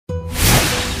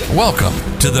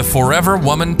Welcome to the Forever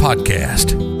Woman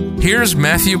Podcast. Here's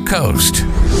Matthew Coast.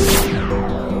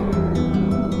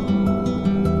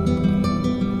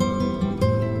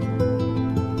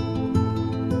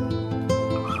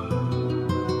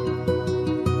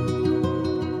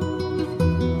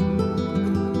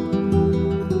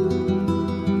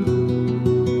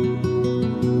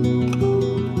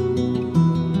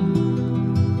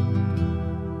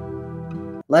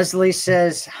 Leslie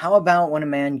says, how about when a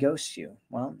man ghosts you?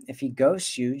 Well, if he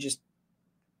ghosts you, just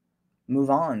move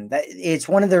on. It's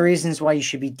one of the reasons why you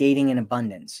should be dating in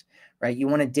abundance, right? You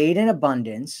want to date in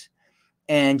abundance,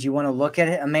 and you want to look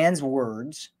at a man's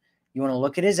words. You want to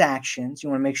look at his actions. You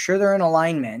want to make sure they're in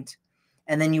alignment,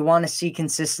 and then you want to see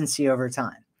consistency over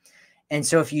time. And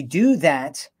so if you do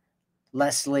that,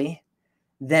 Leslie,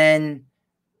 then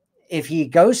if he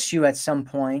ghosts you at some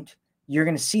point, you're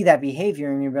going to see that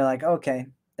behavior and you'll be like, okay,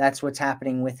 that's what's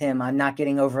happening with him. I'm not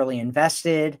getting overly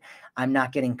invested. I'm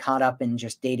not getting caught up in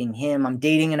just dating him. I'm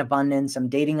dating in abundance. I'm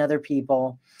dating other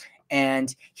people.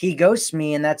 And he ghosts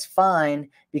me, and that's fine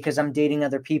because I'm dating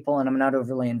other people and I'm not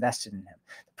overly invested in him.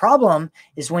 The problem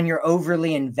is when you're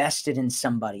overly invested in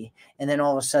somebody and then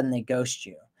all of a sudden they ghost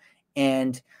you.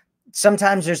 And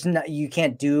sometimes you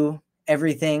can't do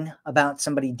everything about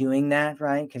somebody doing that,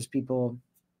 right? Because people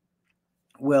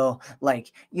will,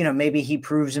 like, maybe he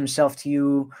proves himself to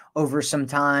you over some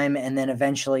time and then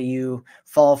eventually you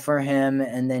fall for him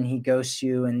and then he ghosts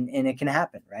you, and it can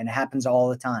happen, right? It happens all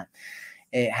the time.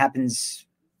 It happens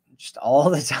just all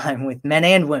the time with men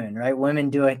and women, right? Women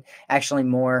do it actually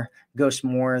ghost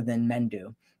more than men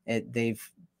do. They've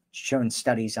shown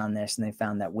studies on this, and they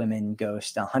found that women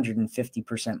ghost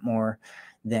 150% more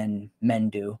than men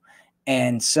do.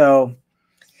 And so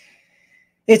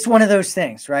it's one of those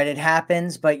things, right? It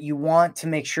happens, but you want to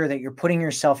make sure that you're putting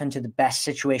yourself into the best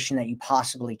situation that you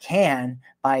possibly can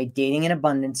by dating in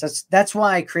abundance. That's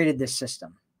why I created this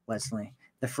system, Leslie,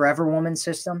 the Forever Woman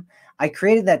system. I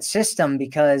created that system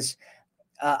because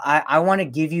I want to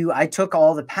give you, I took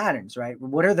all the patterns, right?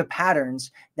 What are the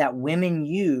patterns that women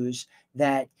use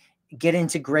that get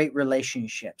into great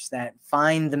relationships, that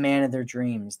find the man of their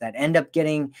dreams, that end up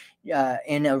getting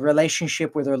in a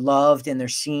relationship where they're loved and they're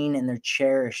seen and they're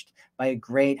cherished by a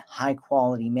great high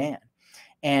quality man?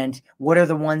 And what are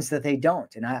the ones that they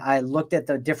don't? And I looked at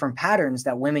the different patterns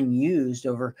that women used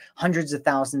over hundreds of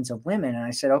thousands of women. And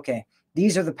I said, okay,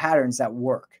 these are the patterns that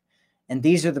work. And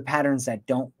these are the patterns that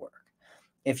don't work.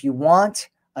 If you want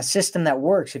a system that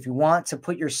works, if you want to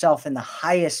put yourself in the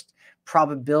highest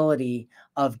probability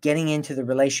of getting into the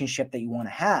relationship that you want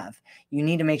to have, you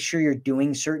need to make sure you're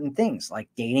doing certain things, like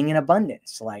dating in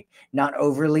abundance, like not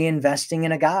overly investing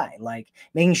in a guy, like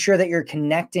making sure that you're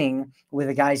connecting with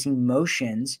a guy's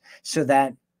emotions so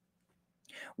that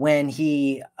when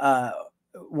he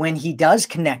does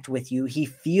connect with you, he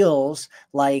feels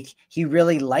like he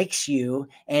really likes you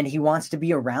and he wants to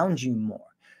be around you more.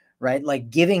 Right? Like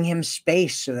giving him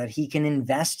space so that he can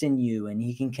invest in you and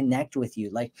he can connect with you,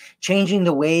 like changing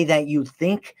the way that you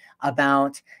think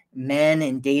about men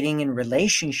and dating and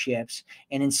relationships.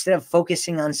 And instead of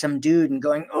focusing on some dude and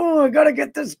going, oh, I got to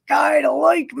get this guy to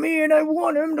like me and I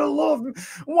want him to love me.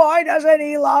 Why doesn't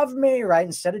he love me? Right?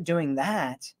 Instead of doing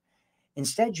that,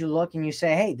 instead you look and you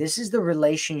say, hey, this is the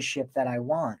relationship that I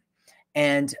want.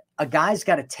 And a guy's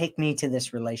got to take me to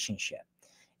this relationship.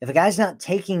 If a guy's not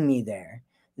taking me there,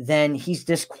 then he's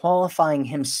disqualifying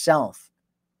himself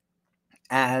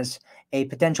as a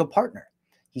potential partner.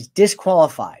 He's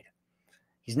disqualified.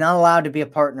 He's not allowed to be a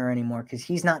partner anymore because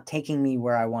he's not taking me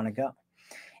where I want to go.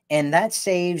 And that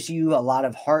saves you a lot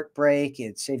of heartbreak.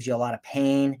 It saves you a lot of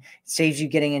pain. It saves you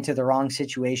getting into the wrong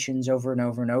situations over and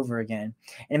over and over again.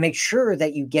 And it makes sure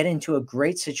that you get into a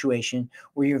great situation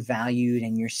where you're valued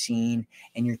and you're seen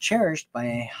and you're cherished by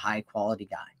a high quality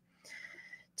guy.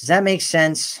 Does that make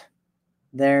sense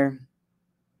there?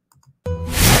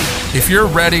 If you're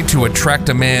ready to attract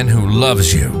a man who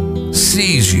loves you,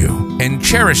 sees you, and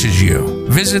cherishes you,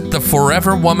 visit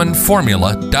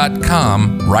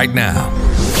theforeverwomanformula.com right now.